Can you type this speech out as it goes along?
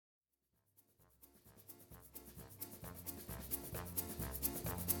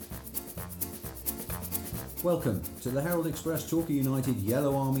Welcome to the Herald Express Torquay United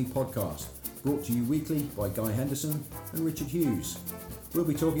Yellow Army podcast, brought to you weekly by Guy Henderson and Richard Hughes. We'll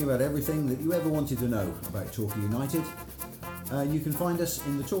be talking about everything that you ever wanted to know about Torquay United. You can find us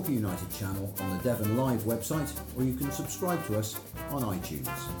in the Torquay United channel on the Devon Live website, or you can subscribe to us on iTunes.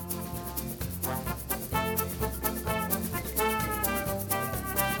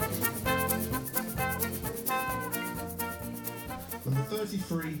 Number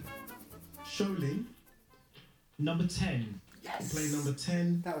 33, Sholing. Number 10. Yes. Play number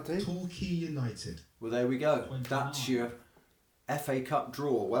 10, That'll do. Torquay United. Well, there we go. 29. That's your FA Cup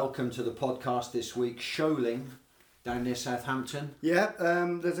draw. Welcome to the podcast this week. Sholing, down near Southampton. Yeah,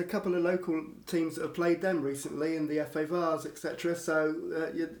 there's a couple of local teams that have played them recently in the FA Vars, etc. So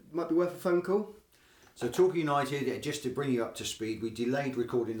it might be worth a phone call. So Torquay United, just to bring you up to speed, we delayed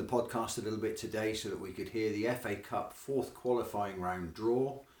recording the podcast a little bit today so that we could hear the FA Cup fourth qualifying round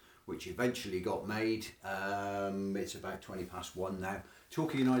draw, which eventually got made. It's about 1:20 now.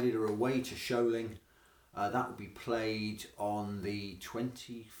 Torquay United are away to Sholing. That will be played on the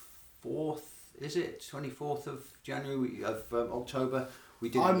 24th, is it? 24th of January, of October? We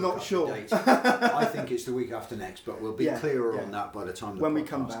didn't I'm look not up sure. the date. I think it's the week after next, but we'll be clearer yeah. on that by the time the When we podcast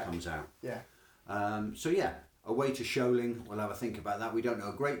come back. comes out. Yeah. Away to Sholing. We'll have a think about that. We don't know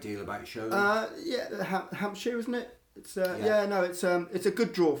a great deal about Sholing. Hampshire, isn't it? It's Yeah. it's a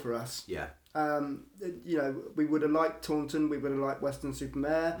good draw for us. Yeah. We would have liked Taunton, we would have liked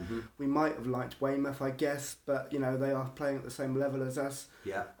Weston-super-Mare, Mhm. we might have liked Weymouth, I guess, but they are playing at the same level as us.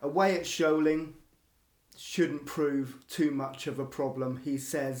 Yeah. Away at Sholing shouldn't prove too much of a problem, he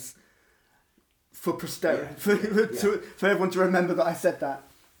says, for posterity, for everyone to remember that I said that.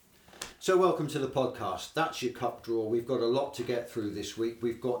 So welcome to the podcast. That's your cup draw. We've got a lot to get through this week.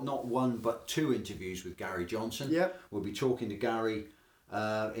 We've got not one but two interviews with Gary Johnson. Yep. We'll be talking to Gary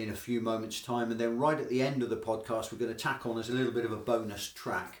in a few moments' time, and then right at the end of the podcast we're going to tack on as a little bit of a bonus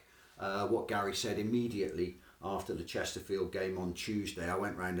track what Gary said immediately after the Chesterfield game on Tuesday. I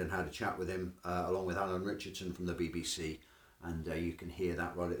went round and had a chat with him along with Alan Richardson from the BBC, and you can hear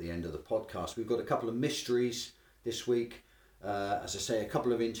that right at the end of the podcast. We've got a couple of mysteries this week. As I say, a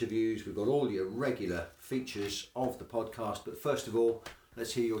couple of interviews. We've got all your regular features of the podcast, but first of all,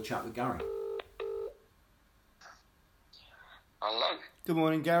 let's hear your chat with Gary. Hello. Good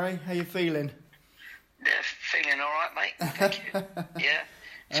morning, Gary. How you feeling? Yeah, feeling all right, mate. Thank you. Yeah,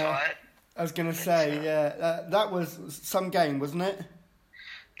 tired. I was going to say, that was some game, wasn't it?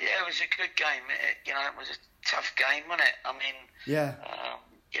 Yeah, it was a good game. It was a tough game, wasn't it? I mean, Yeah.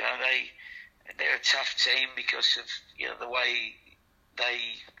 They're a tough team because of the way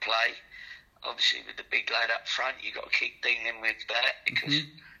they play. Obviously, with the big lad up front, you've got to keep dealing with that because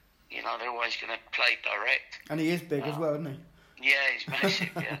they're always going to play direct. And he is big as well, isn't he? Yeah, he's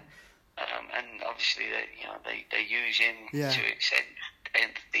massive. Yeah, and obviously they use him to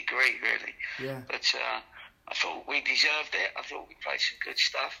nth degree, really. Yeah. But I thought we deserved it. I thought we played some good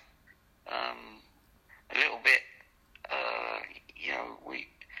stuff. A little bit,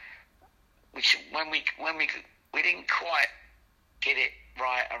 we didn't quite get it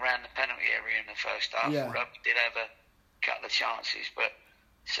right around the penalty area in the first half. Yeah. Although we did have a couple of chances, but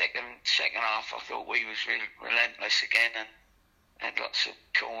second half I thought we was really relentless again and had lots of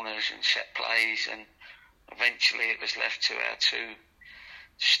corners and set plays, and eventually it was left to our two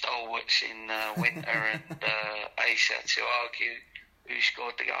stalwarts in Winter and Asa to argue who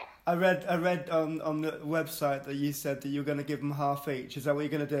scored the goal. I read on the website that you said that you were going to give them half each. Is that what you're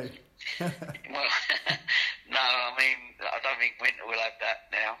going to do? Well, no, I mean, I don't think Winter will have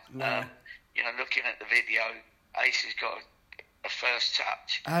that now. No. Looking at the video, Ace has got a first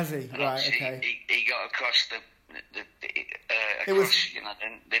touch. Has he? And Right, obviously okay. He got across the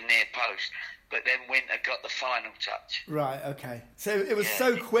near post, but then Winter got the final touch. Right, okay. So it was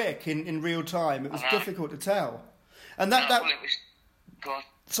so quick in real time, it was difficult to tell. And that it was. Go on.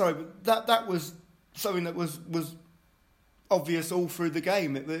 sorry, but that was something that was obvious all through the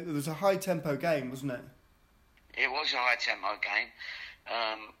game. It was a high tempo game, wasn't it? It was a high tempo game.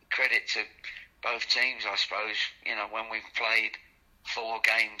 Credit to both teams, I suppose. When we've played 4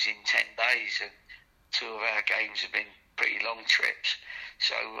 games in 10 days, and 2 of our games have been pretty long trips.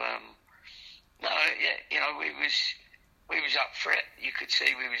 So we was up for it. You could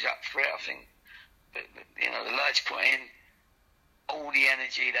see we was up for it. I think, but the lads put in all the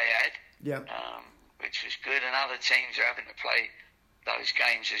energy they had. Yeah. Which was good, and other teams are having to play those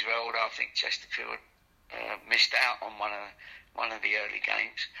games as well. Although I think Chesterfield missed out on one of the early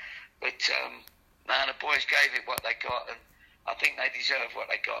games, but the boys gave it what they got, and I think they deserve what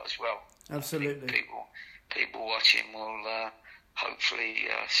they got as well. Absolutely. People watching will hopefully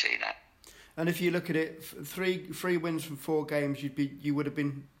see that. And if you look at it, three wins from 4 games, you would have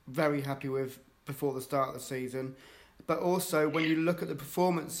been very happy with before the start of the season. But also, when you look at the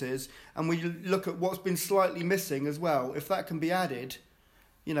performances and when you look at what's been slightly missing as well, if that can be added,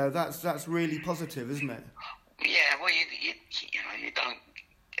 you know, that's really positive, isn't it? Yeah, well, you don't,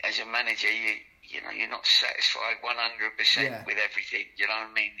 as a manager, you're not satisfied 100% with everything. You know what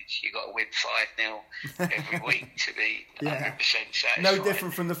I mean? You got to win 5-0 every week to be 100% satisfied. No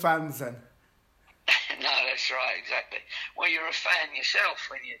different from the fans then. No, that's right, exactly. Well, you're a fan yourself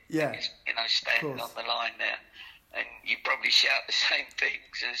when you're standing on the line there, and you probably shout the same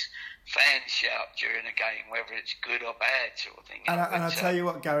things as fans shout during a game, whether it's good or bad, sort of thing. And I'll tell you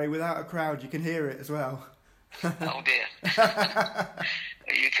what, Gary, without a crowd, you can hear it as well. Oh dear.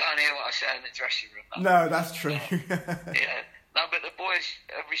 You can't hear what I say in the dressing room. No, that's true. Yeah. No, but the boys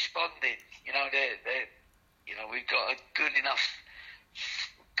are responding. You know, we've got a good enough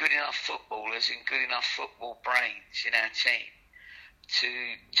footballers and good enough football brains in our team to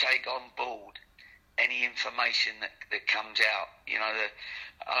take on board any information that comes out. You know,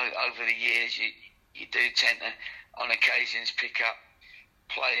 over the years, you do tend to, on occasions, pick up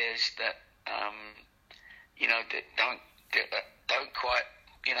players that that don't quite,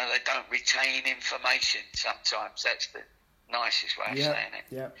 they don't retain information sometimes. That's the nicest way of saying it.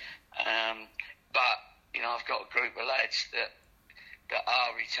 Yeah. But, I've got a group of lads that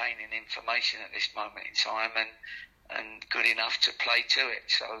are retaining information at this moment in time and good enough to play to it.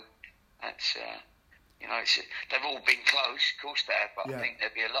 So that's, they've all been close, of course they have, but I think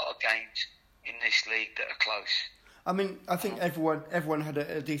there'll be a lot of games in this league that are close. I mean, I think everyone had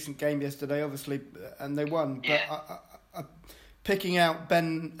a decent game yesterday, obviously, and they won. But I picking out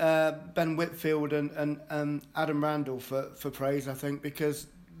Ben Whitfield and Adam Randall for praise, I think, because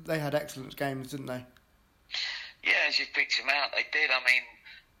they had excellent games, didn't they? Yeah, as you picked them out, they did. I mean,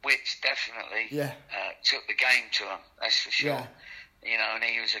 Witts definitely took the game to them, that's for sure. Yeah. And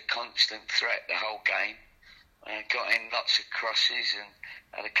he was a constant threat the whole game. Got in lots of crosses and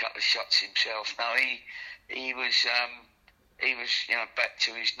had a couple of shots himself. No, he was back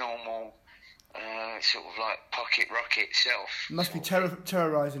to his normal sort of like pocket rocket self. Must be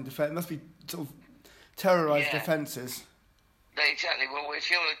terrorising defence. Must be sort of terrorise defences. Exactly. Well,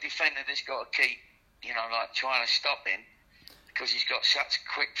 if you're a defender that's got to keep, trying to stop him, because he's got such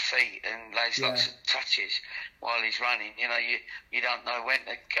quick feet and lays lots of touches while he's running. You don't know when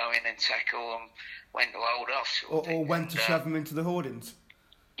to go in and tackle and when to hold off. Or when to shove him into the hoardings.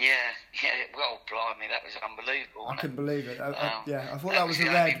 Yeah. Well, blimey, that was unbelievable. I couldn't believe it. I thought that was a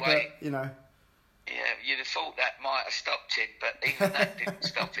red, but Yeah, you'd have thought that might have stopped him, but even that didn't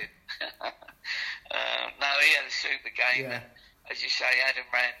stop him. No, he had a super game. Yeah. And, as you say, Adam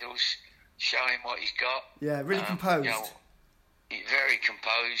Randall's showing what he's got. Yeah, really composed. He's very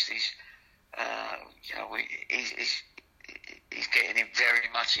composed. He's getting him very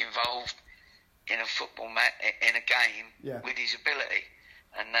much involved in a football in a game with his ability.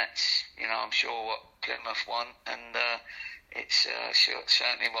 And that's, I'm sure what Plymouth want, and it's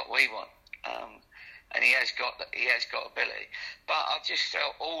certainly what we want. And he has got ability. But I just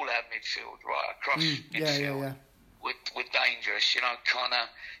felt all our midfield right across midfield were dangerous. Connor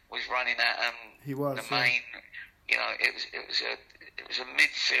was running at him. He was. The main, it was a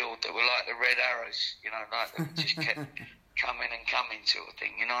midfield that were like the red arrows. Like they just kept coming and coming, sort of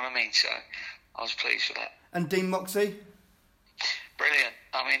thing. You know what I mean? So I was pleased with that. And Dean Moxey? Brilliant.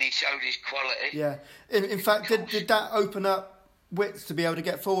 I mean, he showed his quality. Yeah. In fact, did that open up Witts to be able to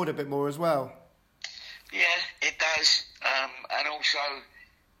get forward a bit more as well? Yeah, it does. And also,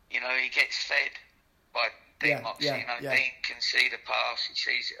 he gets fed by Dean Moxey. Dean can see the pass. He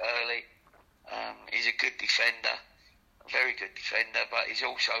sees it early. He's a good defender, a very good defender, but he's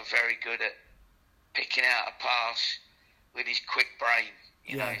also very good at picking out a pass with his quick brain.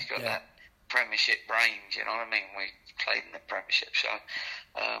 He's got that Premiership brains, you know what I mean? We played in the Premiership, so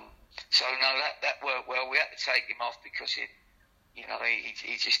no, that worked well. We had to take him off because he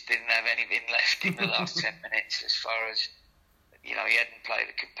just didn't have anything left in the last 10 minutes. As far as he hadn't played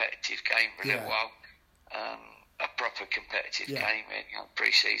a competitive game for a little while, a proper competitive game.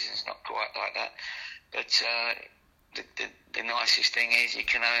 Pre-season's not quite like that, but the nicest thing is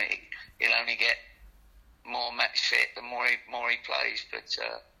he'll only get more match fit the more he plays, but.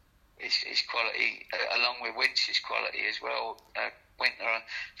 His quality, along with Winch's quality as well, Winter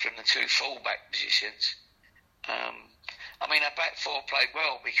from the two full-back positions. Our back four played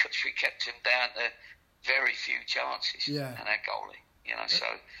well because we kept him down to very few chances and our goalie, so,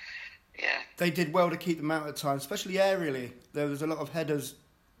 They did well to keep them out at times, especially aerially. There was a lot of headers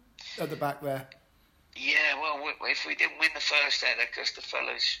at the back there. Yeah, well, if we didn't win the first header because the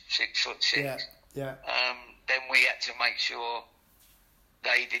fella's 6'6", Yeah. then we had to make sure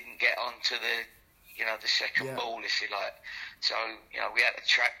they didn't get onto the second ball, if you like. So we had to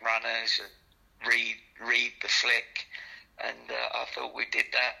track runners and read the flick, and I thought we did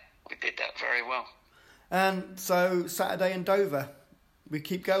that. We did that very well. And so Saturday in Dover, we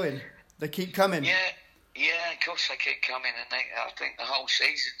keep going. They keep coming. Yeah, of course they keep coming, and I think the whole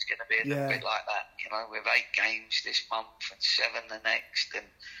season's going to be a little bit like that. With 8 games this month and 7 the next, and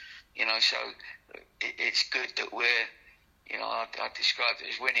so it's good that we're. I described it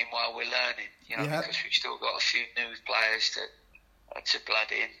as winning while we're learning. Because we've still got a few new players to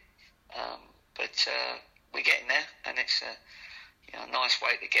blood in, but we're getting there, and it's a nice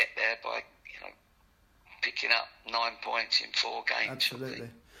way to get there by picking up 9 points in 4 games. Absolutely.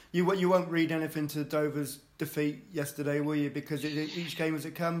 You won't read anything to Dover's defeat yesterday, will you? Because each game as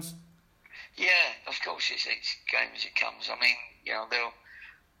it comes. Yeah, of course, it's each game as it comes. I mean, they'll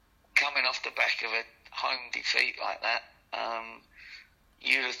coming off the back of a home defeat like that.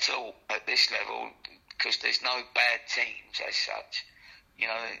 You'd have thought at this level, because there's no bad teams as such.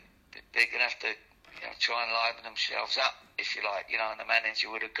 They're going to have to try and liven themselves up, if you like. And the manager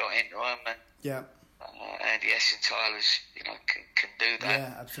would have got into them, and Andy Essentialers, can do that.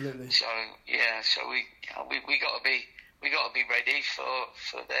 Yeah, absolutely. So we got to be ready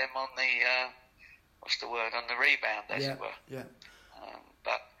for them on the on the rebound, as it were. Yeah.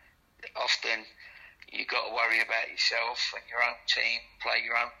 But often you've got to worry about yourself and your own team, play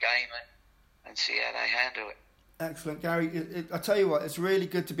your own game, and see how they handle it. Excellent, Gary. I tell you what, it's really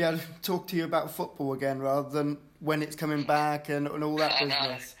good to be able to talk to you about football again, rather than when it's coming back and all that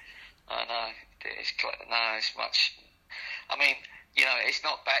business. I know. It's much. I mean, it's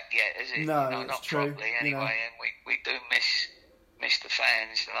not back yet, is it? No, not it's true. properly anyway. And we do miss the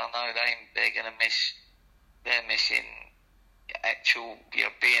fans, and I know they're going to miss. They're missing actual,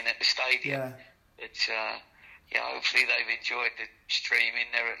 being at the stadium. Yeah. But hopefully they've enjoyed the streaming.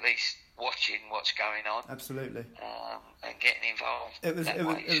 They're at least watching what's going on. Absolutely. And getting involved. It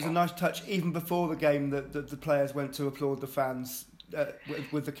was a nice touch, even before the game, that the players went to applaud the fans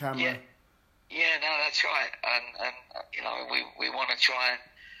with the camera. Yeah, no, that's right. And we want to try and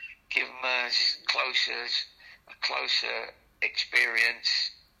give them a closer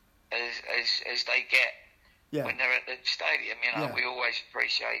experience as they get when they're at the stadium. We always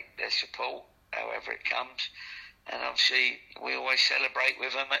appreciate their support, however it comes, and obviously we always celebrate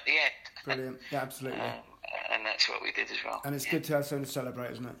with them at the end. Brilliant. Yeah, absolutely. And that's what we did as well. And it's good to have something to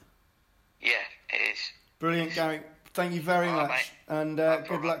celebrate, isn't it? Yeah, it is. Brilliant, Gary. Thank you very much, mate. and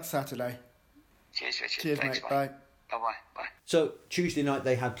good luck Saturday. Cheers, Richard. Cheers, Thanks, mate. Bye. Bye. So Tuesday night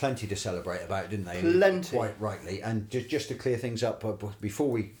they had plenty to celebrate about, didn't they? Plenty. Quite rightly. And just to clear things up,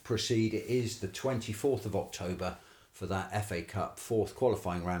 before we proceed, it is the 24th of October for that FA Cup 4th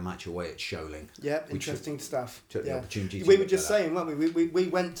qualifying round match away at Sholing. Yeah, interesting stuff. Took the opportunity to we were look just that up. saying, weren't we? We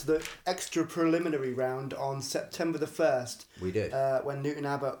went to the extra preliminary round on September the 1st. We did. When Newton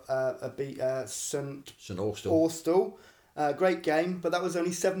Abbott beat St Austell. Great game, but that was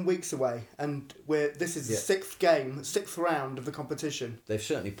only 7 weeks away, and this is the 6th round of the competition. They've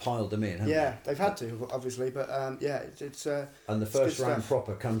certainly piled them in, haven't they? They've had to, obviously, but it's and the first round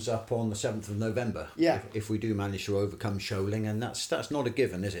proper comes up on the 7th of November. Yeah. If we do manage to overcome Sholing, and that's not a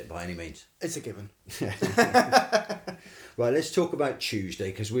given, is it, by any means? It's a given. Right, let's talk about Tuesday,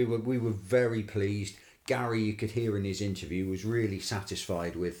 because we were very pleased. Gary, you could hear in his interview, was really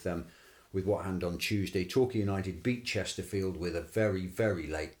satisfied with what happened on Tuesday. Torquay United beat Chesterfield with a very, very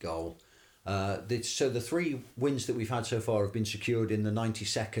late goal. So the 3 wins that we've had so far have been secured in the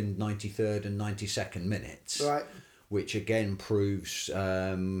 92nd, 93rd and 92nd minutes. Right. Which again proves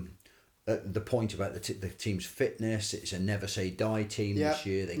the point about the team's fitness. It's a never say die team this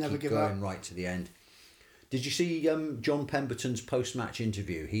year. They keep going right to the end. Did you see John Pemberton's post-match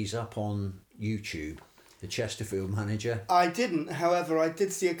interview? He's up on YouTube. The Chesterfield manager. I didn't, however, I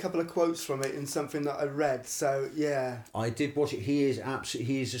did see a couple of quotes from it in something that I read. So yeah, I did watch it. He is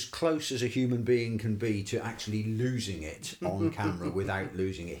as close as a human being can be to actually losing it on camera without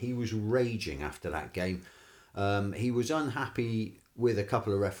losing it. He was raging after that game. He was unhappy with a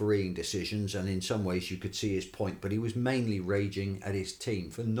couple of refereeing decisions, and in some ways you could see his point. But he was mainly raging at his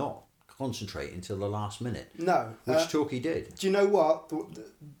team for not concentrating until the last minute. No, which Torquay did. Do you know what?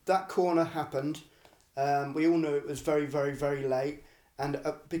 That corner happened. We all knew it was very, very, very late, and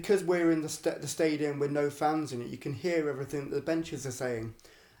because we're in the stadium with no fans in it, you can hear everything that the benches are saying,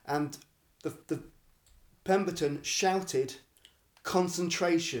 and the Pemberton shouted,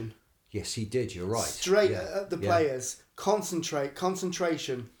 "Concentration." Yes, he did. You're right. Straight at the players,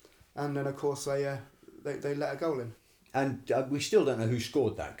 concentration, and then of course they they let a goal in. And we still don't know who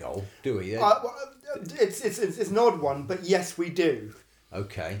scored that goal, do we? It's an odd one, but yes, we do.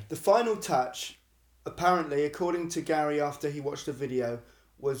 Okay. The final touch, apparently, according to Gary after he watched the video,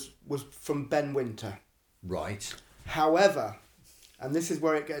 was from Ben Winter. Right. However, and this is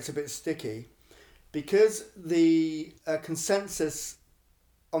where it gets a bit sticky, because the consensus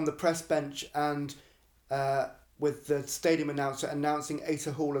on the press bench and with the stadium announcer announcing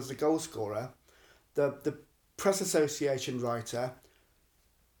Asa Hall as the goal scorer, the press association writer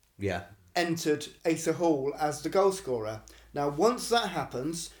entered Asa Hall as the goal scorer. Now, once that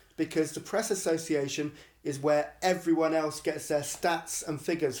happens, because the press association is where everyone else gets their stats and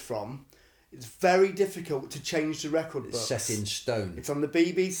figures from, it's very difficult to change the record books. It's set in stone. It's on the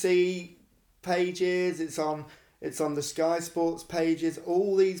BBC pages, it's on the Sky Sports pages.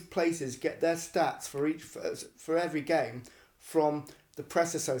 All these places get their stats for every game from the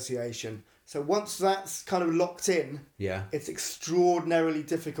press association. So once that's kind of locked in, it's extraordinarily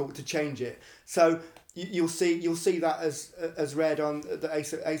difficult to change it. So you'll see that as read on that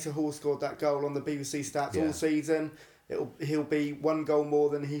Asa Hall scored that goal on the BBC stats all season. He'll be one goal more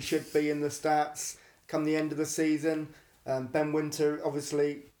than he should be in the stats come the end of the season. Ben Winter,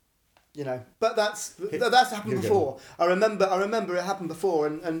 obviously, but that's happened before. I remember it happened before,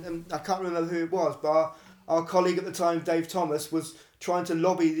 and I can't remember who it was, but our colleague at the time, Dave Thomas, was trying to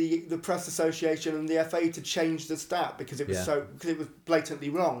lobby the press association and the FA to change the stat because it was blatantly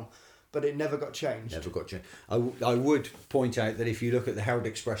wrong, but it never got changed. I would point out that if you look at the Herald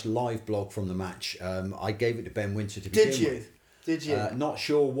Express live blog from the match, I gave it to Ben Winter to begin with. Did you? Not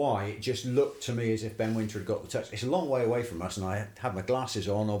sure why. It just looked to me as if Ben Winter had got the touch. It's a long way away from us, and I had my glasses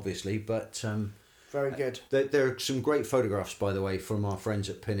on, obviously, but... very good. There are some great photographs, by the way, from our friends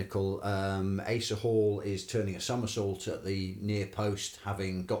at Pinnacle. Asa Hall is turning a somersault at the near post,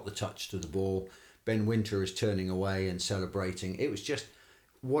 having got the touch to the ball. Ben Winter is turning away and celebrating. It was just...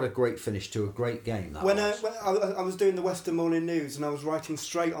 What a great finish to a great game that was. When I was doing the Western Morning News and I was writing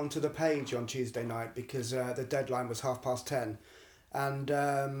straight onto the page on Tuesday night because the deadline was 10:30 and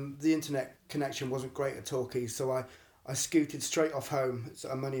the internet connection wasn't great at Torquay, so I scooted straight off home. So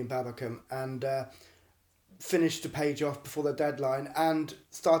I'm only in Babbacombe and finished the page off before the deadline and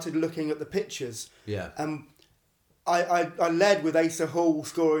started looking at the pictures. Yeah. I led with Asa Hall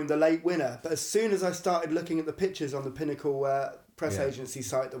scoring the late winner, but as soon as I started looking at the pictures on the Pinnacle press agency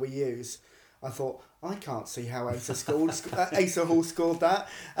site that we use, I thought, I can't see how Asa Hall scored that,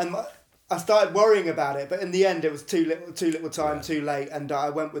 and I started worrying about it. But in the end, it was too little time, too late, and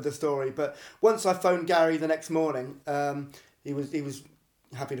I went with the story. But once I phoned Gary the next morning, he was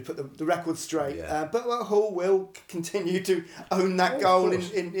happy to put the record straight. Yeah. But Hall will continue to own that goal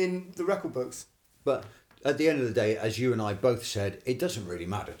in the record books. But at the end of the day, as you and I both said, it doesn't really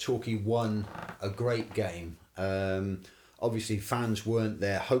matter. Torquay won a great game. Obviously, fans weren't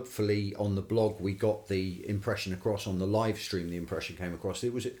there. Hopefully, on the blog, we got the impression across. On the live stream, the impression came across.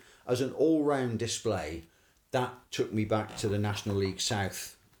 It was, as an all-round display, that took me back to the National League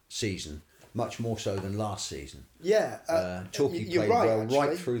South season, much more so than last season. Yeah. Torquay played well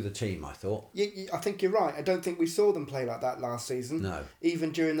right through the team, I thought. I think you're right. I don't think we saw them play like that last season. No.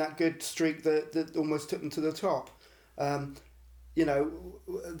 Even during that good streak that almost took them to the top. That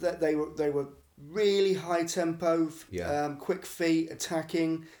they were really high tempo, quick feet,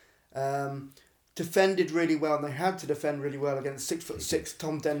 attacking, defended really well, and they had to defend really well against 6'6"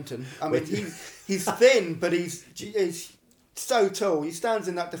 Tom Denton. I mean, he's thin, but he's so tall. He stands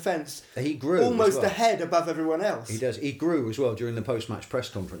in that defence. He grew almost a head above everyone else. He does. He grew as well during the post-match press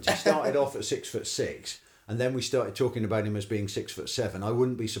conference. He started off at 6'6", and then we started talking about him as being 6'7". I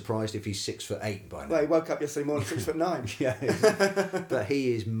wouldn't be surprised if he's 6'8" by now. Well, he woke up yesterday morning 6'9". Yeah, but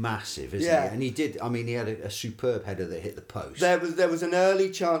he is massive, isn't he? And he did. I mean, he had a superb header that hit the post. There was an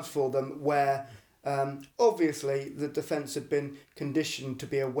early chance for them where, obviously, the defence had been conditioned to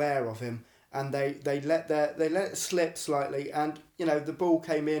be aware of him, and they let it slip slightly, and the ball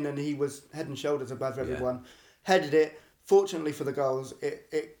came in, and he was head and shoulders above everyone, headed it. Fortunately for the goals,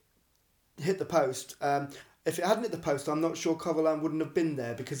 it hit the post. If it hadn't hit the post, I'm not sure Coverland wouldn't have been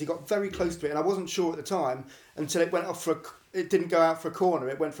there because he got very close to it, and I wasn't sure at the time until it went off it didn't go out for a corner.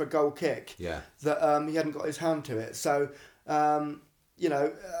 It went for a goal kick. Yeah. That he hadn't got his hand to it. So that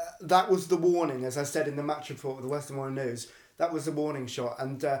was the warning, as I said in the match report of the Western Morning News. That was the warning shot,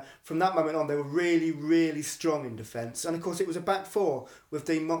 and from that moment on, they were really, really strong in defence. And of course, it was a back four with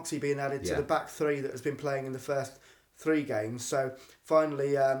Dean Moxey being added to the back three that has been playing in the first 3 games. So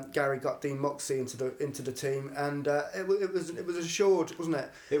finally, Gary got Dean Moxey into the team, and it was assured, wasn't it?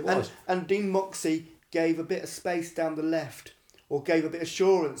 It was. And Dean Moxey gave a bit of space down the left or gave a bit of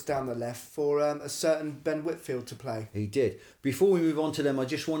assurance down the left for a certain Ben Whitfield to play. He did. Before we move on to them, I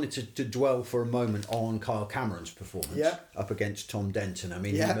just wanted to dwell for a moment on Kyle Cameron's performance up against Tom Denton. I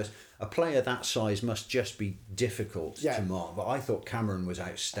mean, a player that size must just be difficult to mark. But I thought Cameron was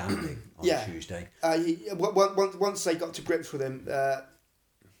outstanding on Tuesday. Once they got to grips with him,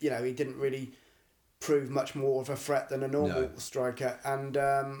 he didn't really prove much more of a threat than a normal striker. And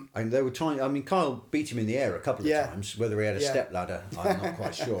there were times. I mean, Kyle beat him in the air a couple of times. Whether he had a step ladder, I'm not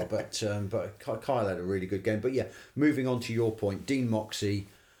quite sure. But Kyle had a really good game. But moving on to your point, Dean Moxey,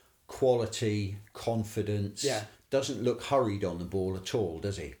 quality, confidence. Doesn't look hurried on the ball at all,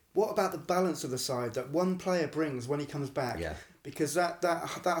 does he? What about the balance of the side that one player brings when he comes back? Yeah. Because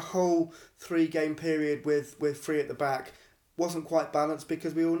that whole 3-game period with 3 at the back wasn't quite balanced,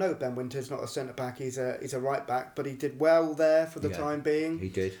 because we all know Ben Winter's not a centre back, he's a right back, but he did well there for the time being. He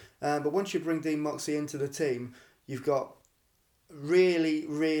did. But once you bring Dean Moxey into the team, you've got really,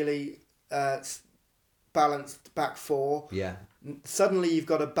 really balanced back 4. Yeah. Suddenly you've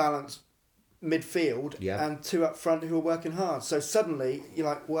got a balanced midfield and 2 up front who are working hard. So suddenly you're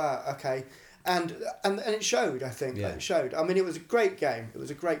like, wow, okay. And it showed, I think. Yeah. It showed. I mean, it was a great game. It was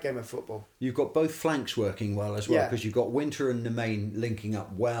a great game of football. You've got both flanks working well as well, because you've got Winter and Nemain linking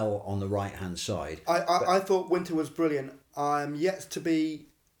up well on the right-hand side. I thought Winter was brilliant. I'm yet to be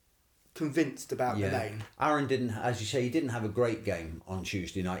convinced about Nemain. Aaron didn't, as you say, he didn't have a great game on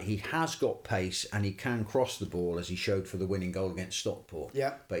Tuesday night. He has got pace and he can cross the ball, as he showed for the winning goal against Stockport.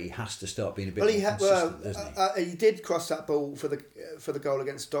 Yeah. But he has to start being a bit more consistent, doesn't he? He did cross that ball for the goal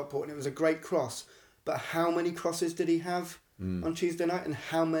against Stockport, and it was a great cross. But how many crosses did he have on Tuesday night, and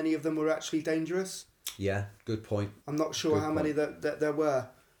how many of them were actually dangerous? Yeah, good point. I'm not sure how many that there were.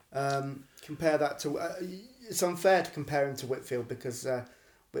 Compare that to... it's unfair to compare him to Whitfield, because...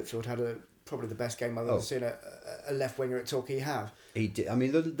 Whitfield had probably the best game I've ever seen a left winger at Torquay have. He did. I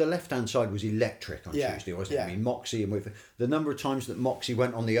mean, the left-hand side was electric on Tuesday, wasn't it? I mean, Moxey and Whitfield. The number of times that Moxey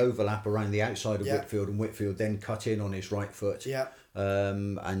went on the overlap around the outside of Whitfield, and Whitfield then cut in on his right foot.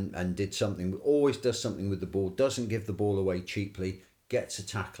 And did something. Always does something with the ball. Doesn't give the ball away cheaply. Gets a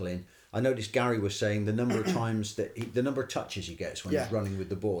tackle in. I noticed Gary was saying the number of times the number of touches he gets when he's running with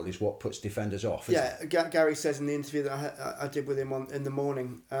the ball is what puts defenders off. Gary says in the interview that I did with him in the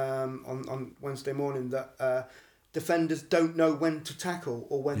morning, on Wednesday morning, that defenders don't know when to tackle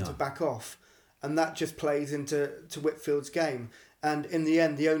or when to back off, and that just plays into Whitfield's game. And in the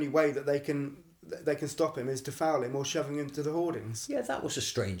end, the only way that they can stop him is to foul him or shove him into the hoardings. Yeah, that was a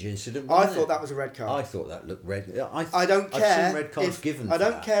strange incident. I thought that was a red card. I thought that looked red. I don't care. I've seen red cards given. I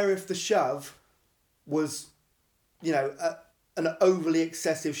don't care if the shove was, an overly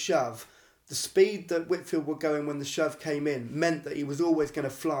excessive shove. The speed that Whitfield were going when the shove came in meant that he was always going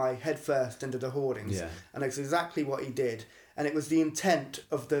to fly headfirst into the hoardings. And that's exactly what he did. And it was the intent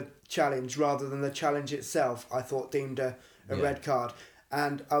of the challenge rather than the challenge itself, I thought, deemed a red card.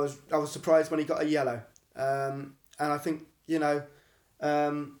 And I was surprised when he got a yellow. And I think, it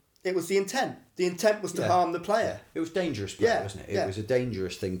was the intent. The intent was to harm the player. It was dangerous play, wasn't it? It was a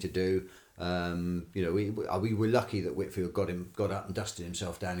dangerous thing to do. We were lucky that Whitfield got up and dusted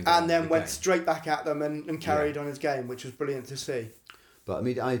himself down. And then went straight back at them and carried on his game, which was brilliant to see. But, I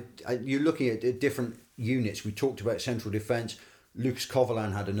mean, you're looking at different units. We talked about central defence. Lucas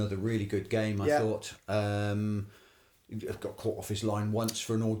Covolan had another really good game, I thought. Got caught off his line once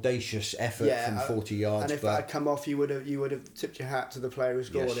for an audacious effort from 40 yards. And if that had come off, you would have tipped your hat to the player who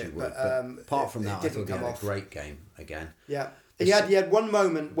scored it. But apart from that, I thought he had a great game again. Yeah, he had one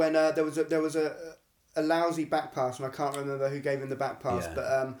moment when there was a lousy back pass, and I can't remember who gave him the back pass,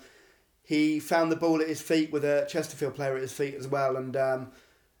 but he found the ball at his feet with a Chesterfield player at his feet as well, and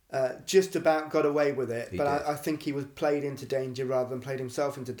just about got away with it. I think he was played into danger rather than played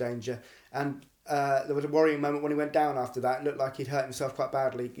himself into danger, and. There was a worrying moment when he went down after that. It looked like he'd hurt himself quite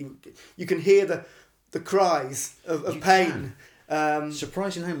badly. You can hear the cries of pain.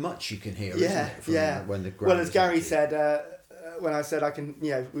 Surprising how much you can hear, isn't it? When the ground well, as Gary said, when I said I can,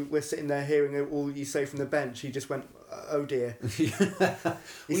 we're sitting there hearing all you say from the bench, he just went, oh dear. He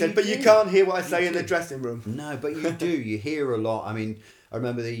said, but you can't hear what I say in the dressing room. No, but you do. You hear a lot. I mean, I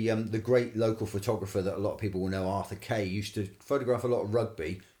remember the great local photographer that a lot of people will know, Arthur Kay, used to photograph a lot of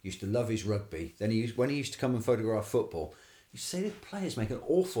rugby. Used to love his rugby. Then when he used to come and photograph football, he used to say the players make an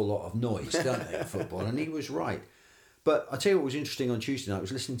awful lot of noise, don't they, in football? And he was right. But I tell you what was interesting on Tuesday night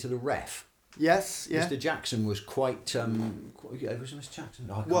was listening to the ref. Yes, yeah. Mr. Jackson was quite. Was it Mr.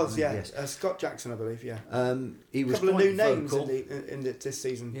 Jackson? Scott Jackson, I believe. Yeah. He was a couple of new vocal. names in this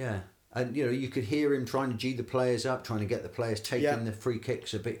season. Yeah, and you could hear him trying to G the players up, trying to get the players taking the free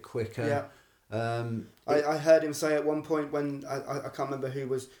kicks a bit quicker. I heard him say at one point when I can't remember who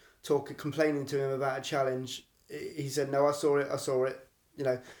was complaining to him about a challenge. He said, "No, I saw it." You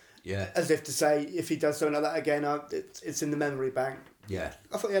know, as if to say, if he does something like that again, it's in the memory bank. Yeah,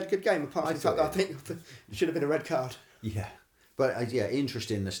 I thought he had a good game. Apart from the fact that I think it should have been a red card. Yeah. But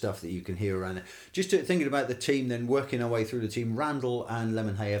interesting the stuff that you can hear around it. Just thinking about the team, then working our way through the team, Randall and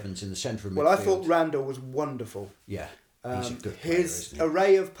Lemonhay Evans in the centre of midfield. Well, I thought Randall was wonderful. Yeah, he's a good player, his isn't he?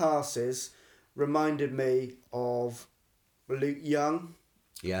 array of passes reminded me of Luke Young.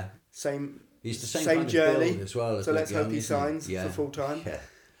 Yeah. He's the same kind journey of build as well. As so Luke let's Young, hope he isn't signs for full time.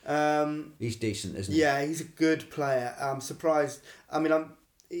 Yeah. He's decent, isn't he? Yeah, he's a good player. I'm surprised. I mean,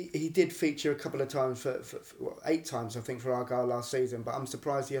 he did feature a couple of times for 8 times, I think, for Argyle last season. But I'm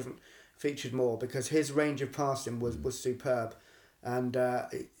surprised he hasn't featured more because his range of passing was superb, and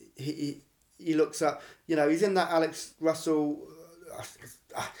he looks up. You know, he's in that Alex Russell.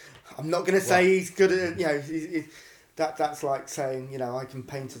 I'm not going to say he's good at. You know, that's like saying, you know, I can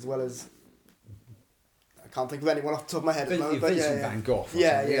paint as well as. I can't think of anyone off the top of my head at the moment. Vincent van Gogh.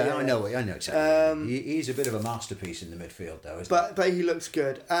 Yeah, I know exactly. He's a bit of a masterpiece in the midfield, though, isn't he? But he looks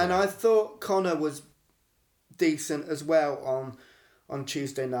good, and I thought Connor was decent as well on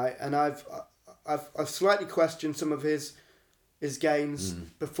Tuesday night, and I've slightly questioned some of his games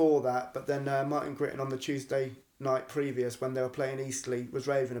before that, but then Martin Gritton on the Tuesday night previous when they were playing Eastleigh was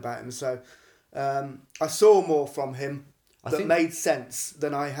raving about him, so I saw more from him that made sense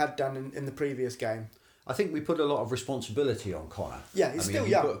than I had done in the previous game. I think we put a lot of responsibility on Connor. Yeah, he's still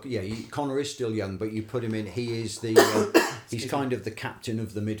young. Connor is still young, but you put him in. He is the he's kind of the captain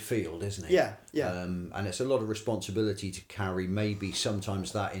of the midfield, isn't he? Yeah. And it's a lot of responsibility to carry. Maybe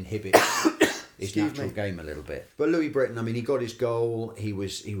sometimes that inhibits his natural game a little bit. But Louis Britton, I mean, he got his goal. He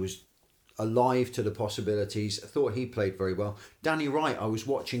was alive to the possibilities. I thought he played very well. Danny Wright, I was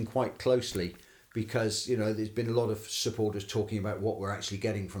watching quite closely. Because, you know, there's been a lot of supporters talking about what we're actually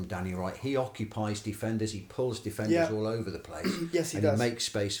getting from Danny Wright. He occupies defenders, he pulls defenders all over the place. Yes, he does. And he makes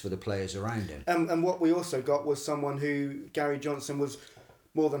space for the players around him. And what we also got was someone who Gary Johnson was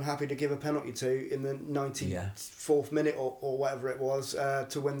more than happy to give a penalty to in the 94th minute or whatever it was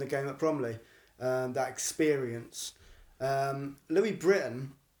to win the game at Bromley. That experience. Louis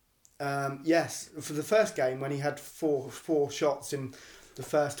Britton, yes, for the first game when he had four shots in the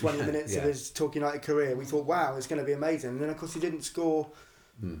first 20 minutes of his Torquay United career, we thought, wow, it's going to be amazing. And then, of course, he didn't score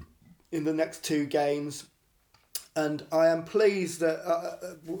in the next 2 games. And I am pleased that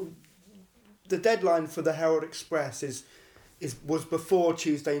the deadline for the Herald Express was before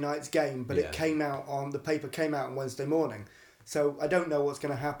Tuesday night's game, but it came out the paper came out on Wednesday morning. So I don't know what's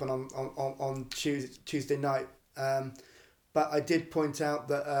going to happen on Tuesday night. But I did point out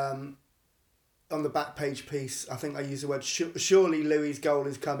that on the back page piece, I think I used the word, surely Louis' goal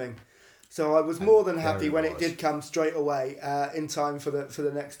is coming. So I was more than happy when it did come straight away in time for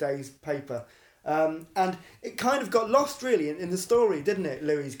the next day's paper. And it kind of got lost really in the story, didn't it,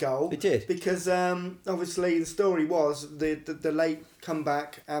 Louis' goal? It did. Because obviously the story was the late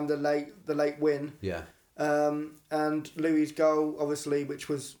comeback and the late win. Yeah. And Louis' goal, obviously, which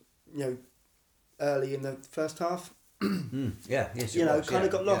was, you know, early in the first half. Yes, you know, kind of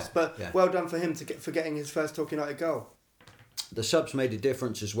got lost, but well done for him for getting his first Torquay United goal. The subs made a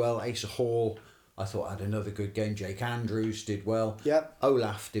difference as well. Asa Hall, I thought, had another good game. Jake Andrews did well. Yep.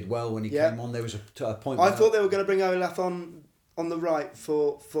 Olaf did well when he came on. There was a point. I thought they were going to bring Olaf on the right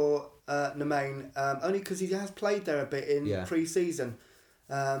for Nemain, only because he has played there a bit in pre-season.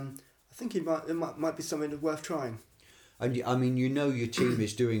 I think it might be something worth trying. And I mean, you know, your team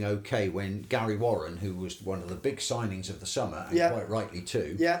is doing okay when Gary Warren, who was one of the big signings of the summer, and quite rightly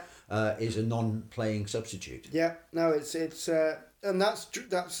too, is a non-playing substitute. Yeah, no, it's and that's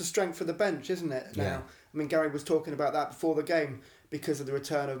the strength for the bench, isn't it? Now, I mean, Gary was talking about that before the game because of the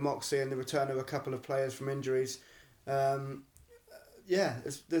return of Moxie and the return of a couple of players from injuries. The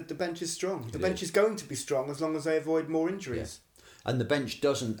bench is strong. The bench is going to be strong as long as they avoid more injuries. Yeah. And the bench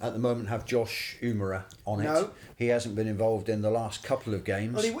doesn't, at the moment, have Josh Umara on it. No. He hasn't been involved in the last couple of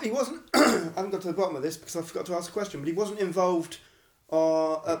games. Well, he wasn't... I haven't got to the bottom of this because I forgot to ask a question, but he wasn't involved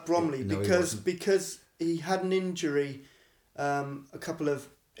at Bromley because he had an injury a couple of...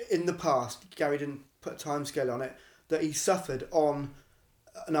 In the past, Gary didn't put a timescale on it, that he suffered on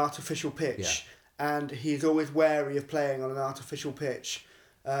an artificial pitch. Yeah. And he's always wary of playing on an artificial pitch.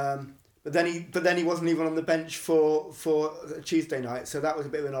 But then he wasn't even on the bench for Tuesday night, so that was a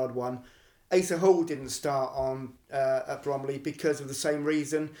bit of an odd one. Asa Hall didn't start on at Bromley because of the same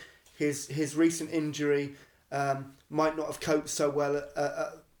reason. His recent injury might not have coped so well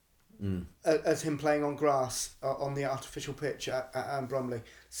as him playing on grass on the artificial pitch at Bromley.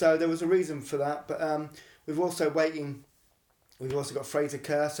 So there was a reason for that. But we've also got Fraser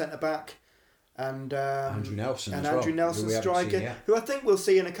Kerr centre back, and Andrew Nelson and as Andrew well, Nelson who we haven't striker, seen yet. who I think we'll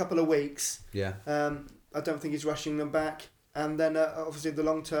see in a couple of weeks. Yeah. I don't think he's rushing them back. And then obviously the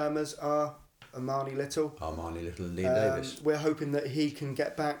long termers are Armani Little. Armani Little and Liam Davis. We're hoping that he can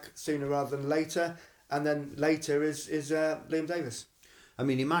get back sooner rather than later. And then later is Liam Davis. I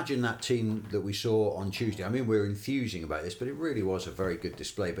mean, imagine that team that we saw on Tuesday. I mean, we're enthusing about this, but it really was a very good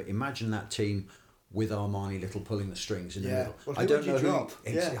display. But imagine that team with Armani Little pulling the strings in the middle. Well, I don't know drop?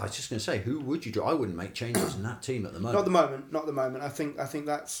 who. I was just going to say, who would you drop? I wouldn't make changes in that team at the moment. Not the moment. I think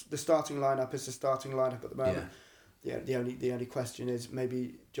that's the starting lineup is the starting lineup at the moment. Yeah. The only question is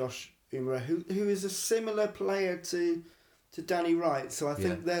maybe Josh Umara, who is a similar player to Danny Wright. So I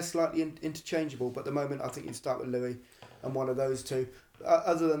think they're slightly interchangeable. But at the moment, I think you'd start with Louis and one of those two.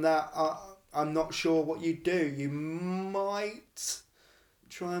 Other than that, I'm not sure what you do. You might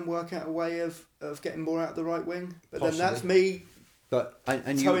try and work out a way of getting more out of the right wing. But Possibly. then that's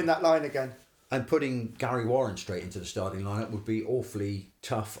me towing that line again. And putting Gary Warren straight into the starting lineup would be awfully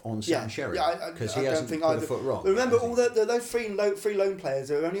tough on Sam Sherry. Because he hasn't put a foot wrong. But remember, all those three loan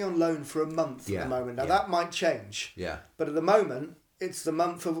players are only on loan for a month at the moment. Now, that might change. Yeah. But at the moment, it's the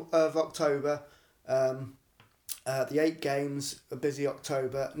month of October. The 8 games, a busy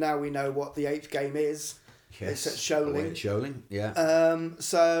October. Now we know what the 8th game is. Yes. It's at Sholing. Away at Sholing, yeah.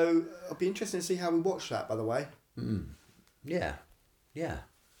 So it'll be interesting to see how we watch that, by the way. Yeah.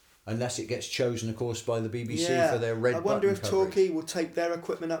 Unless it gets chosen, of course, by the BBC for their red button I wonder if coverage. Torquay will take their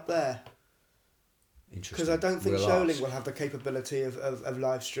equipment up there. Interesting. Because I don't think We'll Sholing ask. will have the capability of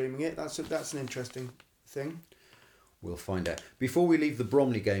live streaming it. That's an interesting thing. We'll find out. Before we leave the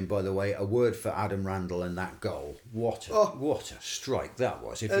Bromley game, by the way, a word for Adam Randall and that goal. What a strike that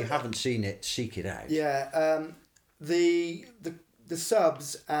was. If you haven't seen it, seek it out. Yeah. The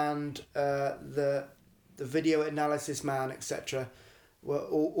subs and the video analysis man, etc., were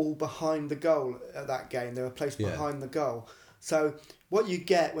all behind the goal at that game. They were placed behind the goal. So what you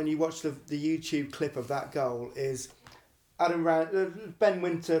get when you watch the YouTube clip of that goal is Ben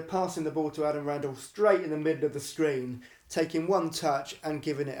Winter passing the ball to Adam Randall straight in the middle of the screen, taking one touch and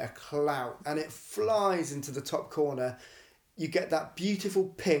giving it a clout, and it flies into the top corner. You get that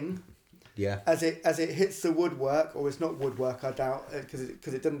beautiful ping. Yeah. As it hits the woodwork, or it's not woodwork, I doubt, because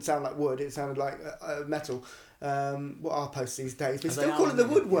it didn't sound like wood. It sounded like metal. What are posts these days? We still call it the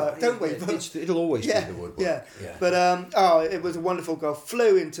woodwork, don't we? It'll always be the woodwork. Yeah. But it was a wonderful goal.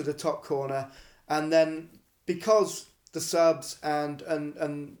 Flew into the top corner, and then because the subs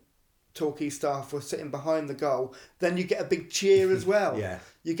and Torquay staff were sitting behind the goal, then you get a big cheer as well. Yeah.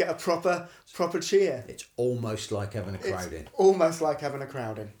 You get a proper cheer. It's almost like having a crowd in. Almost like having a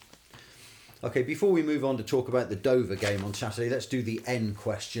crowd in. Okay, before we move on to talk about the Dover game on Saturday, let's do the N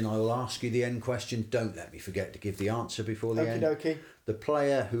question. I will ask you the N question. Don't let me forget to give the answer before the end. Okie dokie. The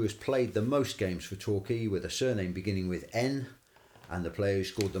player who has played the most games for Torquay with a surname beginning with N, and the player who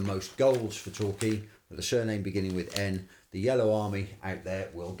scored the most goals for Torquay with a surname beginning with N. The Yellow Army out there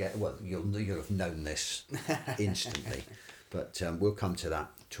will get... Well, you'll have known this instantly. But we'll come to that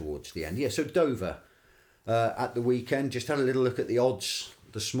towards the end. Yeah, so Dover at the weekend. Just had a little look at the odds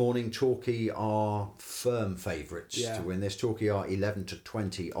this morning. Torquay are firm favourites to win this. Torquay are 11 to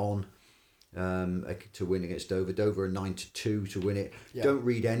 20 on to win against Dover. Dover are 9 to 2 to win it. Yeah. Don't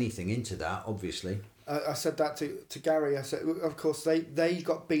read anything into that, obviously. I said that to Gary. I said, of course, they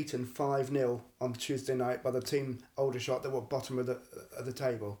got beaten 5-0 on Tuesday night by the team Aldershot that were bottom of the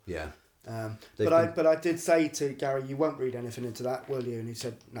table. Yeah. But I did say to Gary, you won't read anything into that, will you? And he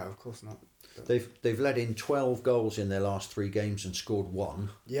said, no, of course not. They've let in 12 goals in their last 3 games and scored 1.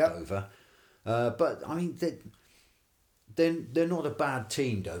 Dover. But I mean, they're not a bad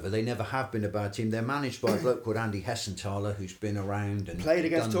team, Dover. They never have been a bad team. They're managed by a bloke called Andy Hessenthaler, who's been around and played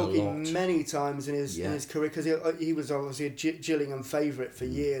against done Torquay many times in his career, because he was obviously a Gillingham favourite for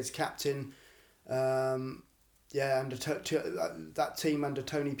years, captain. Under that team under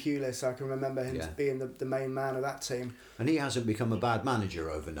Tony Pulis, I can remember him being the main man of that team. And he hasn't become a bad manager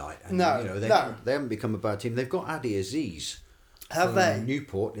overnight. And, they haven't become a bad team. They've got Adi Aziz. Have they?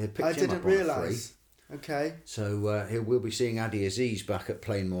 Newport. They picked I him didn't up on a realise. free. Okay. So we'll be seeing Adi Aziz back at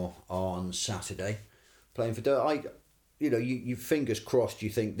Plainmoor on Saturday, playing for Dover. You fingers crossed. You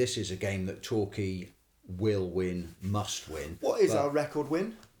think this is a game that Torquay will win, must win. What is our record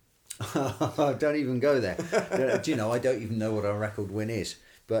win? Don't even go there. Do you know? I don't even know what our record win is.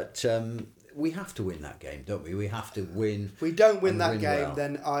 But we have to win that game, don't we? We have to win. If we don't win that game, well.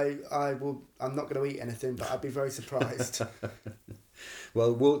 then I will. I'm not going to eat anything, but I'd be very surprised.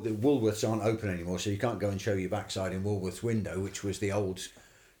 Well, the Woolworths aren't open anymore, so you can't go and show your backside in Woolworths window, which was the old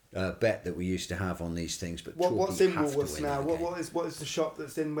bet that we used to have on these things. But What's Torquay in have to Woolworths win now? that game. What is the shop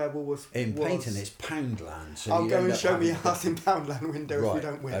that's in where Woolworths In was? Payton, it's Poundland. So I'll you go end and up show me having a house in Poundland window if we Right,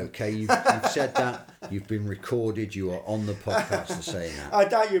 don't win. okay, you've said that. You've been recorded. You are on the podcast for saying that. I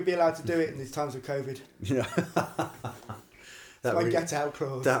doubt you'd be allowed to do it in these times of COVID. You know, It's my get out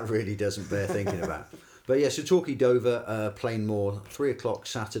clause. That really doesn't bear thinking about. But yeah, so Torquay Dover, Plainmoor, 3:00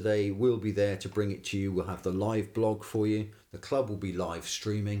 Saturday. We'll be there to bring it to you. We'll have the live blog for you. The club will be live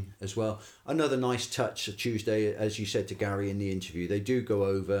streaming as well. Another nice touch Tuesday, as you said to Gary in the interview. They do go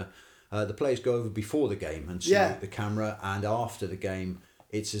over. The players go over before the game and salute the camera, and after the game,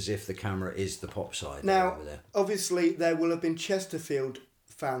 it's as if the camera is the pop side. Now, over there. obviously, there will have been Chesterfield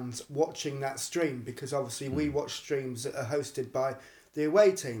fans watching that stream because obviously we watch streams that are hosted by the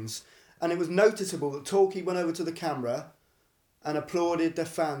away teams. And it was noticeable that Torquay went over to the camera and applauded the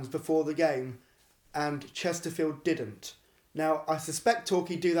fans before the game, and Chesterfield didn't. Now, I suspect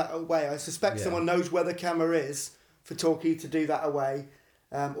Torquay do that away. I suspect someone knows where the camera is for Torquay to do that away,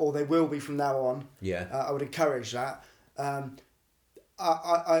 or they will be from now on. Yeah. I would encourage that. I'm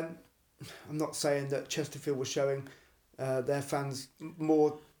not saying that Chesterfield was showing their fans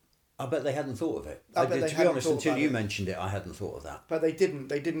more. I bet they hadn't thought of it. I bet they to be hadn't honest, thought until about you it. mentioned it, I hadn't thought of that. But they didn't.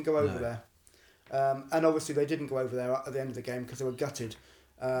 They didn't go over No. there. And obviously they didn't go over there at the end of the game because they were gutted.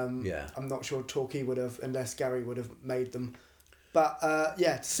 I'm not sure Torquay would have, unless Gary would have made them. But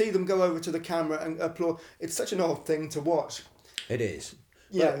to see them go over to the camera and applaud, it's such an odd thing to watch. It is.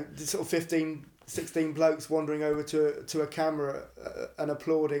 You know, the sort of 15, 16 blokes wandering over to a camera and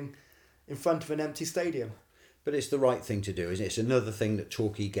applauding in front of an empty stadium. But it's the right thing to do, isn't it? It's another thing that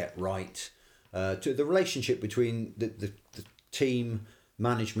Torquay get right. To the relationship between the team,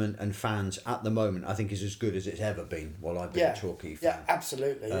 management and fans at the moment, I think is as good as it's ever been while I've been a Torquay fan. Yeah,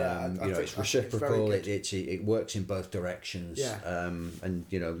 absolutely. Yeah, it's reciprocal. It works in both directions. Yeah. And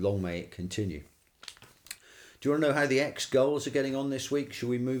long may it continue. Do you want to know how the ex-goals are getting on this week? Shall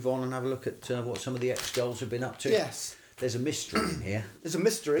we move on and have a look at what some of the ex-goals have been up to? Yes. There's a mystery in here. There's a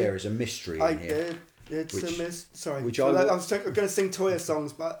mystery. There is a mystery in here. It's a sorry. Which I I was going to sing Toya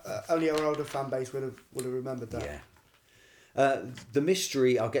songs, but only our older fan base would have remembered that. Yeah. The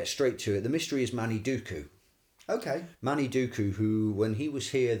mystery, I'll get straight to it. The mystery is Manny Duku. Okay. Manny Duku, who, when he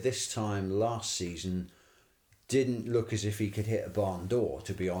was here this time last season, didn't look as if he could hit a barn door,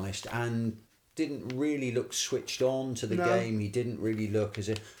 to be honest, and didn't really look switched on to the game. He didn't really look as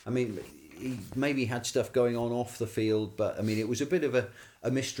if... I mean, he maybe had stuff going on off the field, but, I mean, it was a bit of a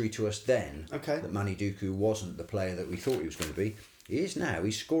mystery to us then that Manny Duku wasn't the player that we thought he was going to be. He is now.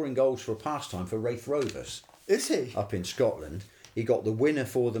 He's scoring goals for a pastime for Raith Rovers. Is he? Up in Scotland. He got the winner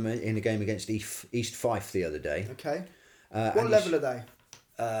for them in a game against East Fife the other day. Okay. What level are they?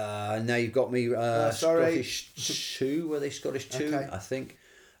 Now you've got me Scottish 2. Were they Scottish 2? Okay. I think.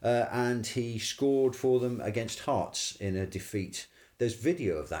 And he scored for them against Hearts in a defeat. There's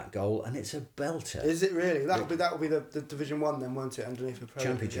video of that goal, and it's a belter. Is it really? That'll be the Division 1 then, won't it? Underneath the Pro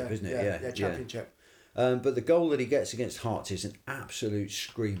Championship, isn't it? Yeah, Championship. But the goal that he gets against Hearts is an absolute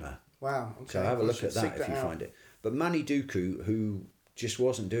screamer. Wow. Okay. So have a look at that if you find it. But Manny Duku, who just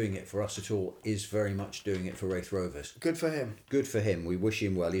wasn't doing it for us at all, is very much doing it for Raith Rovers. Good for him. Good for him. We wish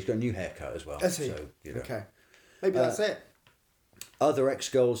him well. He's got a new haircut as well. Is he? So, Okay. Maybe that's it. Other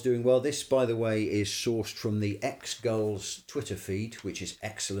ex-goals doing well. This, by the way, is sourced from the ex-goals Twitter feed, which is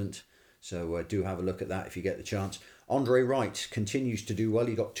excellent. So do have a look at that if you get the chance. Andre Wright continues to do well.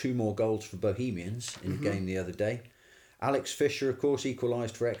 He got 2 more goals for Bohemians in the game the other day. Alex Fisher, of course,